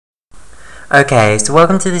Okay, so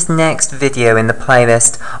welcome to this next video in the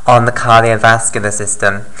playlist on the cardiovascular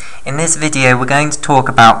system. In this video we're going to talk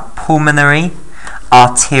about pulmonary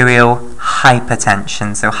arterial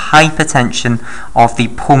hypertension. So hypertension of the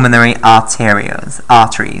pulmonary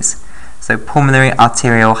arteries. So pulmonary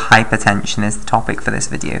arterial hypertension is the topic for this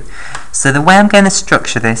video. So the way I'm going to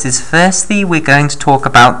structure this is, firstly we're going to talk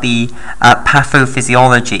about the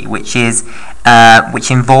pathophysiology, which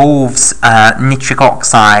involves nitric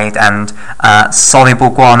oxide and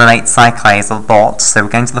soluble guanylate cyclase a lot. So we're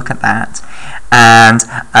going to look at that. And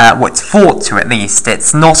what's thought to, at least,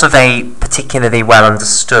 it's not of a particularly well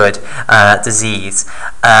understood disease.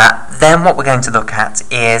 Then what we're going to look at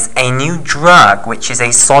is a new drug, which is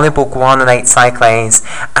a soluble guanylate cyclase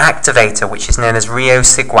activator, which is known as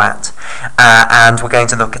Riociguat, and we're going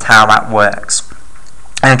to look at how that works.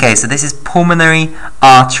 Okay, so this is pulmonary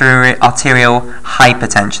arterial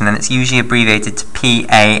hypertension, and it's usually abbreviated to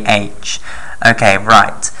PAH. Okay,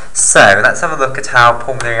 right. So let's have a look at how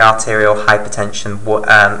pulmonary arterial hypertension,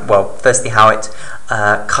 firstly how it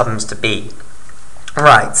comes to be.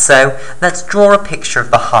 Right, so let's draw a picture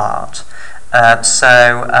of the heart.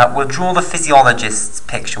 We'll draw the physiologist's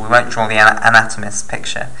picture, we won't draw the anatomist's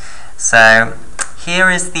picture. So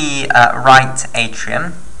here is the right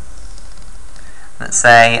atrium. Let's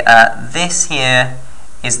say this here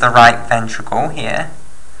is the right ventricle here,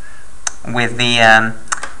 with the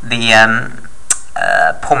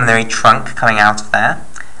pulmonary trunk coming out of there.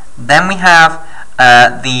 Then we have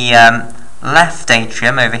the left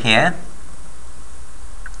atrium over here,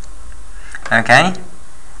 okay,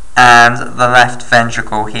 and the left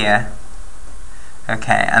ventricle here,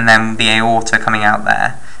 okay, and then the aorta coming out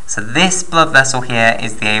there. So this blood vessel here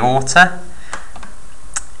is the aorta,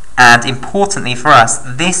 and importantly for us,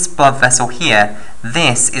 this blood vessel here,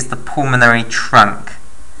 this is the pulmonary trunk,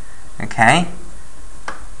 okay,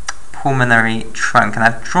 pulmonary trunk. And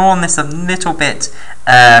I've drawn this a little bit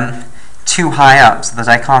too high up so that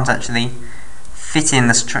I can't actually fit in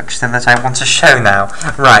the structure that I want to show now.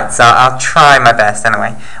 Right, so I'll try my best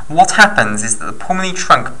anyway. What happens is that the pulmonary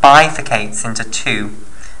trunk bifurcates into two.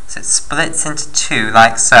 So it splits into two,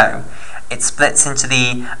 like so. It splits into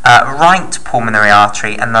the right pulmonary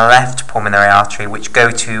artery and the left pulmonary artery, which go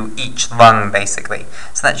to each lung, basically.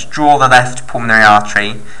 So let's draw the left pulmonary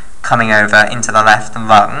artery coming over into the left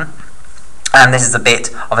lung. And this is a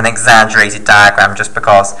bit of an exaggerated diagram, just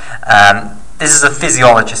because this is a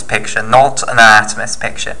physiologist picture, not an anatomist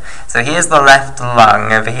picture. So here's the left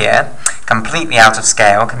lung over here, completely out of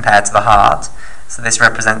scale compared to the heart. So this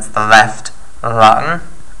represents the left lung.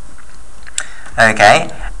 Okay,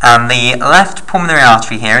 and the left pulmonary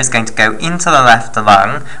artery here is going to go into the left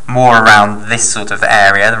lung, more around this sort of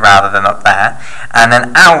area rather than up there. And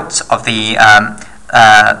then out of the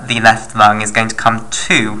left lung is going to come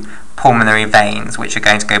two pulmonary veins, which are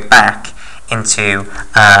going to go back into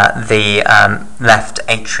the left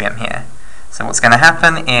atrium here. So what's going to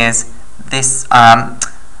happen is this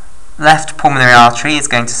left pulmonary artery is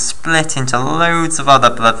going to split into loads of other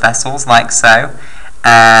blood vessels, like so,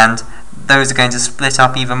 and those are going to split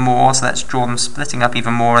up even more. So let's draw them splitting up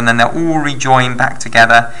even more, and then they'll all rejoin back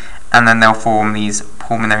together, and then they'll form these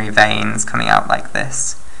pulmonary veins coming out like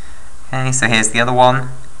this. Okay, so here's the other one.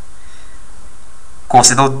 Of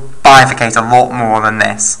course, it'll bifurcate a lot more than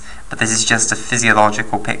this, but this is just a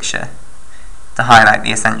physiological picture to highlight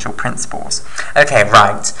the essential principles. Okay,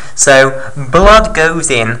 right. So blood goes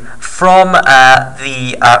in from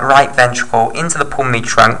the right ventricle into the pulmonary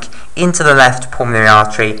trunk, into the left pulmonary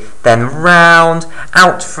artery, then round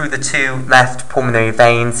out through the two left pulmonary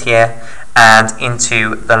veins here, and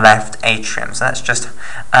into the left atrium. So let's just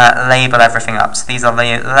label everything up. So these are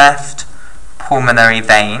the left pulmonary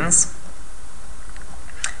veins.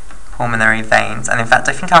 And in fact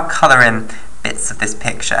I think I'll colour in bits of this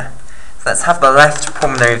picture. So let's have the left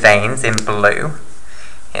pulmonary veins in blue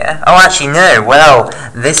here. Oh, actually no, well,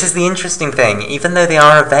 this is the interesting thing. Even though they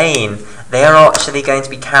are a vein, they are actually going to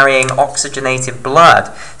be carrying oxygenated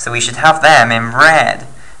blood, so we should have them in red.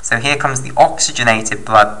 So here comes the oxygenated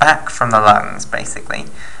blood back from the lungs, basically,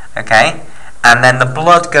 okay? And then the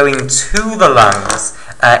blood going to the lungs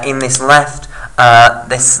in this left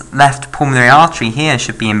pulmonary artery here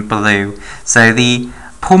should be in blue. So the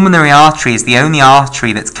pulmonary artery is the only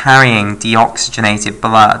artery that's carrying deoxygenated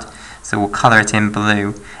blood. So we'll colour it in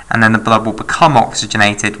blue, and then the blood will become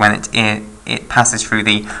oxygenated when it passes through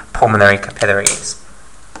the pulmonary capillaries.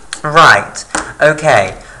 Right,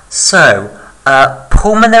 okay, so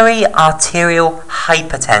pulmonary arterial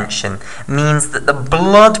hypertension means that the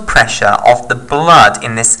blood pressure of the blood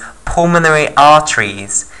in this pulmonary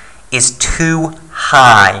arteries is too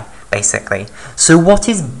high, basically. So what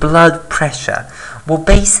is blood pressure? Well,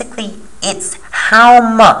 basically, it's how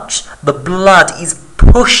much the blood is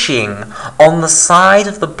pushing on the side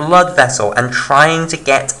of the blood vessel and trying to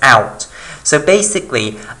get out. So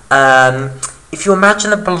basically, if you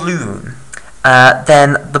imagine a balloon,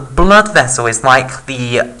 then the blood vessel is like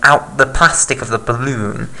the plastic of the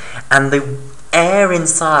balloon, and the air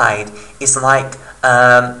inside is like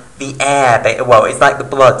the air. Well, it's like the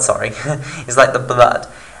blood. Sorry, it's like the blood.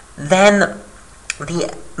 Then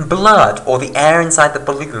the blood, or the air inside the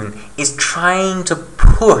balloon, is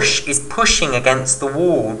pushing against the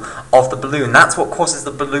wall of the balloon. That's what causes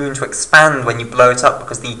the balloon to expand when you blow it up,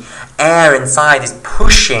 because the air inside is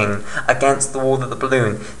pushing against the wall of the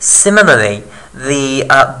balloon. Similarly, the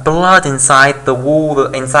blood inside the wall,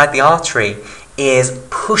 inside the artery, is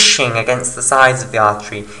pushing against the sides of the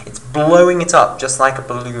artery. It's blowing it up just like a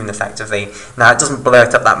balloon, effectively. Now, it doesn't blow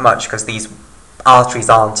it up that much because these arteries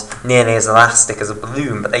aren't nearly as elastic as a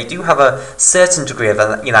balloon, but they do have a certain degree of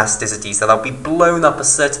elasticity, so they'll be blown up a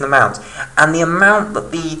certain amount. And the amount that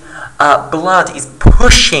the blood is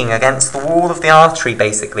pushing against the wall of the artery,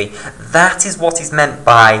 basically, that is what is meant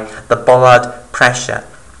by the blood pressure.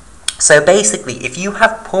 So basically, if you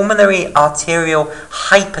have pulmonary arterial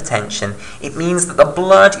hypertension, it means that the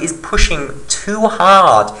blood is pushing too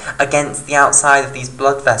hard against the outside of these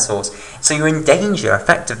blood vessels. So you're in danger,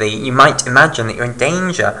 effectively. You might imagine that you're in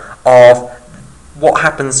danger of what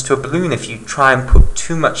happens to a balloon if you try and put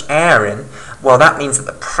too much air in. Well, that means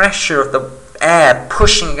that the pressure of the air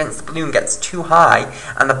pushing against the balloon gets too high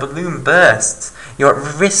and the balloon bursts. You're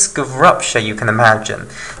at risk of rupture, you can imagine.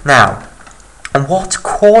 Now, and what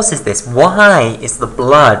causes this? Why is the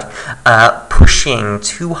blood pushing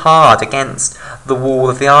too hard against the wall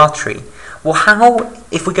of the artery? Well,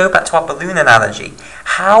 if we go back to our balloon analogy,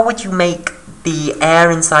 how would you make the air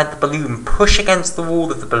inside the balloon push against the wall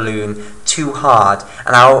of the balloon too hard?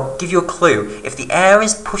 And I'll give you a clue. If the air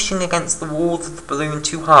is pushing against the walls of the balloon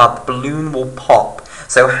too hard, the balloon will pop.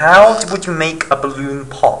 So how would you make a balloon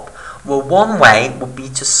pop? Well, one way would be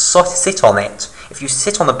to sit on it. If you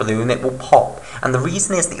sit on the balloon, it will pop. And the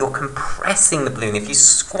reason is that you're compressing the balloon. If you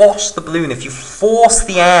squash the balloon, if you force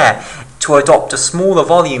the air to adopt a smaller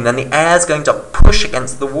volume, then the air is going to push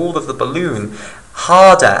against the wall of the balloon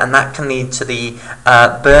harder, and that can lead to the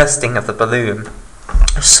bursting of the balloon.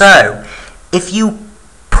 So, if you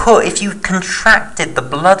contracted the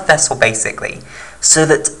blood vessel, basically, so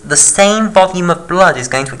that the same volume of blood is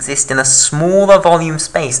going to exist in a smaller volume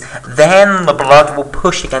space, then the blood will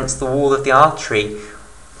push against the wall of the artery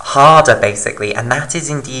harder, basically, and that is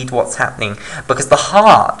indeed what's happening, because the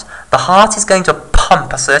heart is going to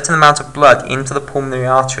pump a certain amount of blood into the pulmonary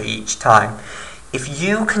artery each time. If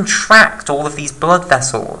you contract all of these blood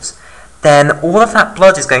vessels, then all of that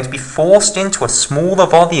blood is going to be forced into a smaller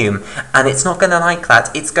volume, and it's not going to like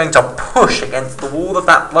that. It's going to push against the wall of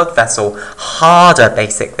that blood vessel harder,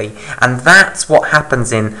 basically. And that's what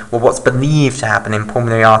happens what's believed to happen in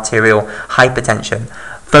pulmonary arterial hypertension.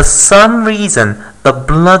 For some reason, the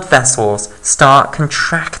blood vessels start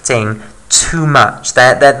contracting too much.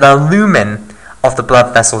 The lumen of the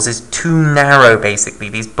blood vessels is too narrow, basically.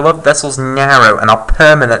 These blood vessels narrow and are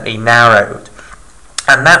permanently narrowed.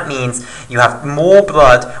 And that means you have more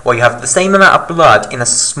blood, or you have the same amount of blood in a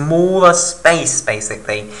smaller space,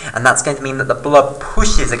 basically. And that's going to mean that the blood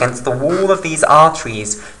pushes against the wall of these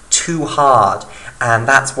arteries too hard. And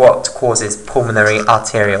that's what causes pulmonary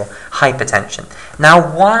arterial hypertension. Now,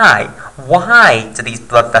 why do these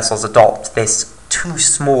blood vessels adopt this too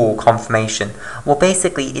small conformation? Well,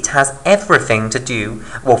 basically, it has everything to do,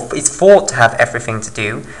 it's thought to have everything to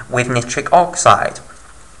do with nitric oxide.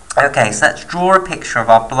 Okay, so let's draw a picture of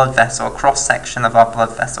our blood vessel, a cross-section of our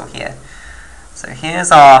blood vessel here. So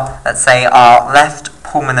here's let's say our left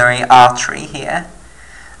pulmonary artery here.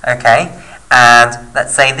 Okay, and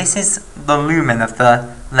let's say this is the lumen of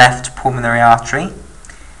the left pulmonary artery.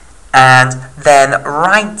 And then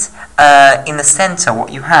right in the center,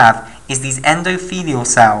 what you have is these endothelial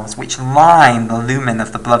cells which line the lumen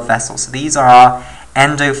of the blood vessel. So these are our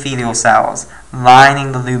endothelial cells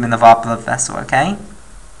lining the lumen of our blood vessel, okay?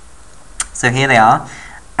 So here they are,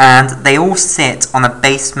 and they all sit on a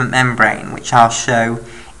basement membrane, which I'll show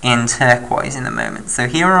in turquoise in a moment. So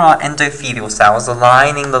here are our endothelial cells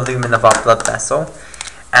lining the lumen of our blood vessel,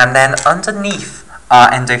 and then underneath our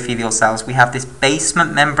endothelial cells we have this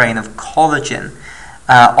basement membrane of collagen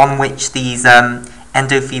on which these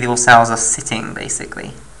endothelial cells are sitting,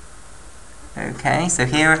 basically. Okay, so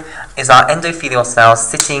here is our endothelial cells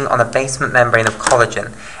sitting on a basement membrane of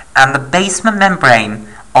collagen, and the basement membrane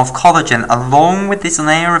of collagen, along with this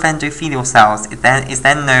layer of endothelial cells, is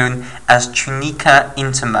then known as tunica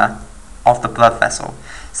intima. of the blood vessel.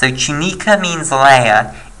 So tunica means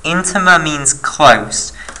layer, intima means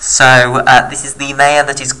close. So this is the layer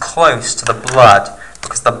that is close to the blood,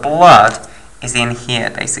 because the blood is in here,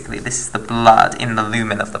 basically. This is the blood in the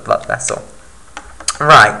lumen of the blood vessel.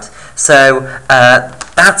 Right, so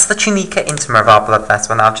that's the tunica intima of our blood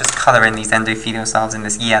vessel, and I'll just colour in these endothelial cells in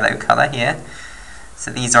this yellow colour here. So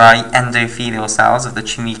these are our endothelial cells of the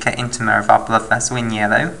tunica intima of our blood vessel in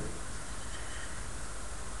yellow.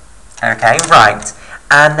 Okay, right.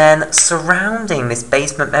 And then surrounding this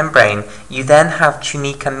basement membrane, you then have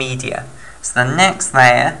tunica media. So the next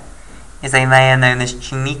layer is a layer known as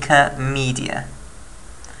tunica media.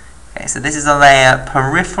 Okay, so this is a layer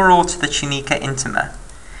peripheral to the tunica intima.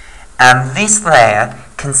 And this layer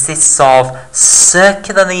consists of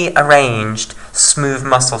circularly arranged smooth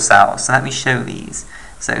muscle cells. So let me show these.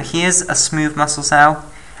 So here's a smooth muscle cell,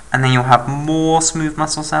 and then you'll have more smooth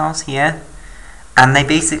muscle cells here. And they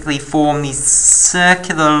basically form these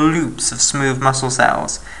circular loops of smooth muscle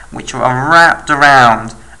cells, which are wrapped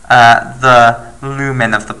around the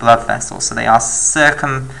lumen of the blood vessel. So they are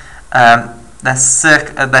they're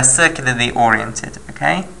circularly oriented.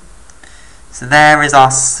 Okay. So there is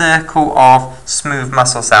our circle of smooth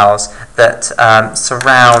muscle cells that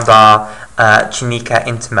surround our tunica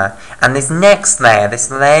intima. And this next layer,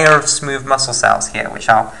 this layer of smooth muscle cells here, which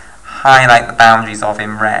I'll highlight the boundaries of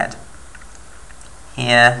in red.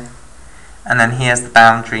 Here, and then here's the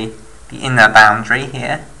boundary, the inner boundary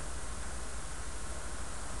here.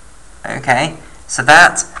 Okay, so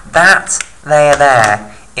that layer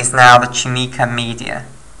there is now the tunica media.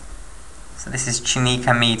 So this is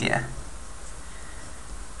tunica media.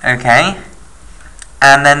 Okay,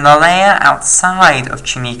 and then the layer outside of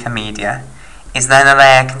tunica media is then a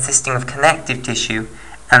layer consisting of connective tissue,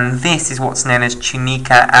 and this is what's known as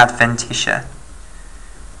tunica adventitia.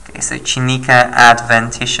 Okay, so tunica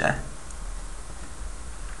adventitia.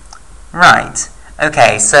 Right.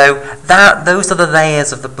 Okay, so those are the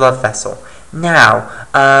layers of the blood vessel. Now,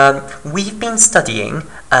 we've been studying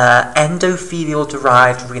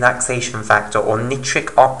endothelial-derived relaxation factor, or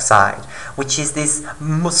nitric oxide, which is this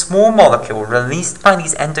small molecule released by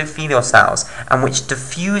these endothelial cells and which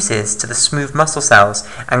diffuses to the smooth muscle cells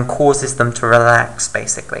and causes them to relax,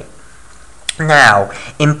 basically. Now,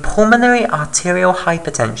 in pulmonary arterial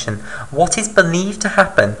hypertension, what is believed to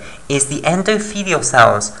happen is the endothelial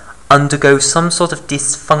cells undergo some sort of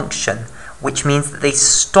dysfunction, which means that they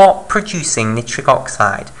stop producing nitric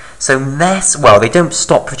oxide. So they don't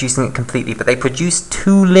stop producing it completely, but they produce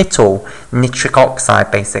too little nitric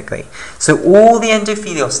oxide, basically. So all the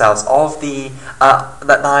endothelial cells of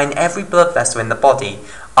that line every blood vessel in the body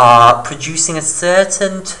are producing a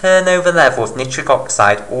certain turnover level of nitric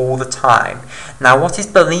oxide all the time. Now, what is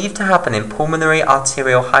believed to happen in pulmonary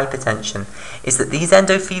arterial hypertension is that these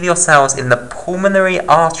endothelial cells in the pulmonary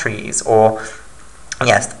arteries,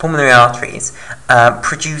 the pulmonary arteries,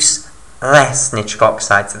 produce less nitric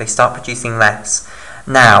oxide, so they start producing less.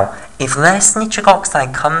 Now, if less nitric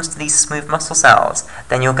oxide comes to these smooth muscle cells,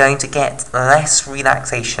 then you're going to get less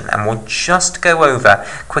relaxation, and we'll just go over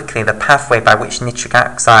quickly the pathway by which nitric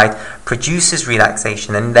oxide produces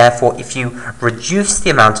relaxation, and therefore if you reduce the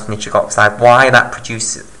amount of nitric oxide, why that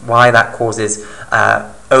causes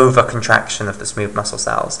overcontraction of the smooth muscle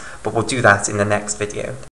cells. But we'll do that in the next video.